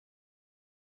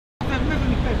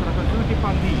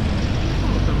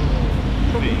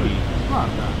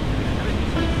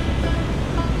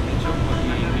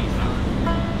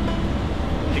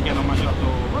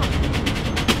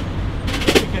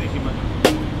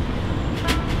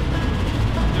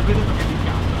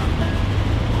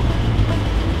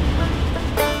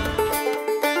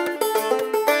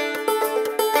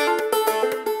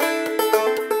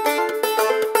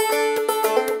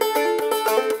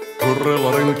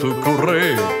Larentu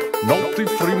corre, não te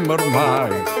frimer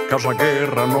mai. Casa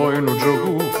Guerra noi no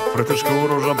jogo, frente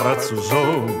escuros abraços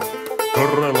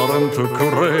corre Larentu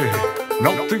corre,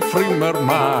 não te frimer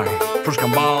mai.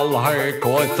 Proscambala é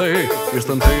coite,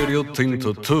 estanterio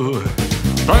tinto tu.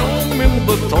 Deu-me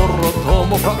de torre,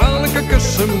 tomo fra alca que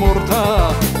se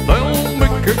morta. Deu-me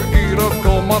que gira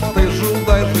como a tejo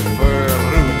de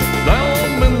ferro.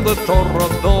 Deu-me de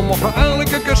torre, tomo fra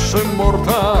alca que se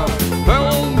morta.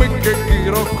 Deu-me que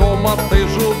gira como a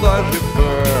tejo de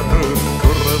ferro.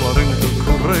 Corre Larentu,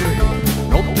 corre,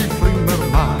 não te frimer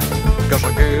mai. Casa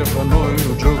Guerra, noi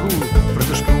no jogo,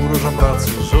 frente escuros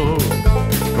abraços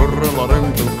corre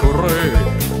Larentu, corre,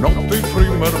 não te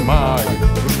frimer mai.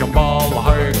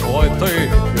 Proscambala é coite,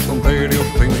 estanterio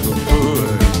tinto tu.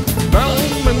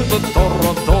 Deu-me de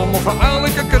torre, tomo fra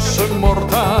alca que se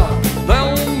morta.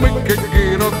 Deu-me que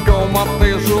gira como a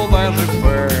tejo de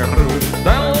ferro.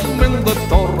 Deu-me de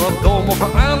torre, tomo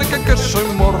fra alca que se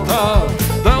morta.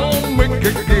 Deu-me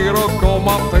que gira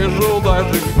como a tejo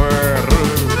de ferro.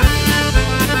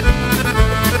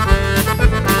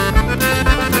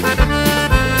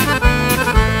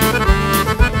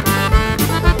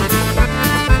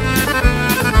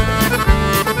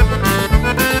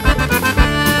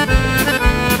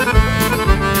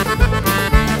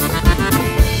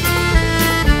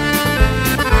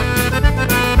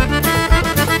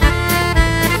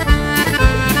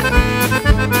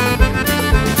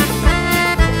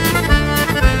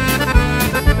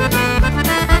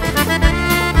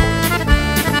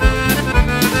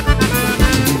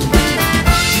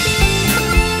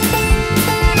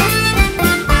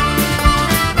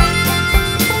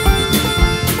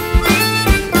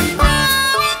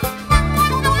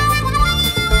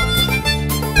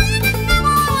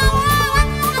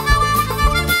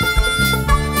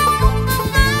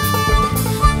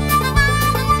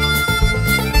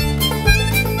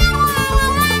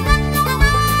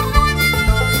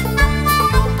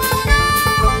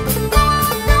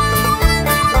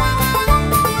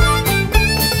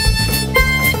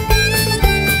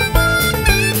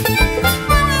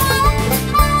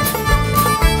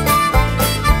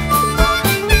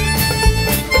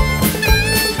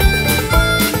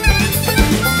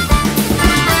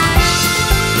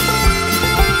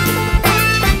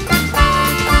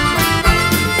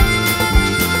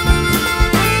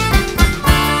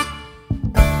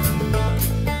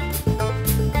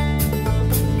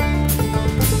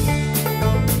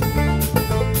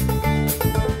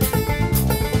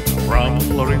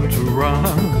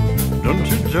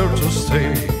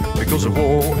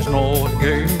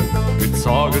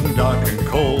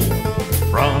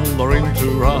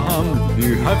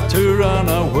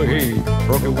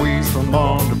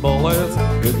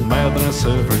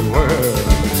 Everywhere.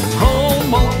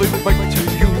 Home, I'll be back to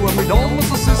you, and we don't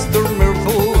miss a sister.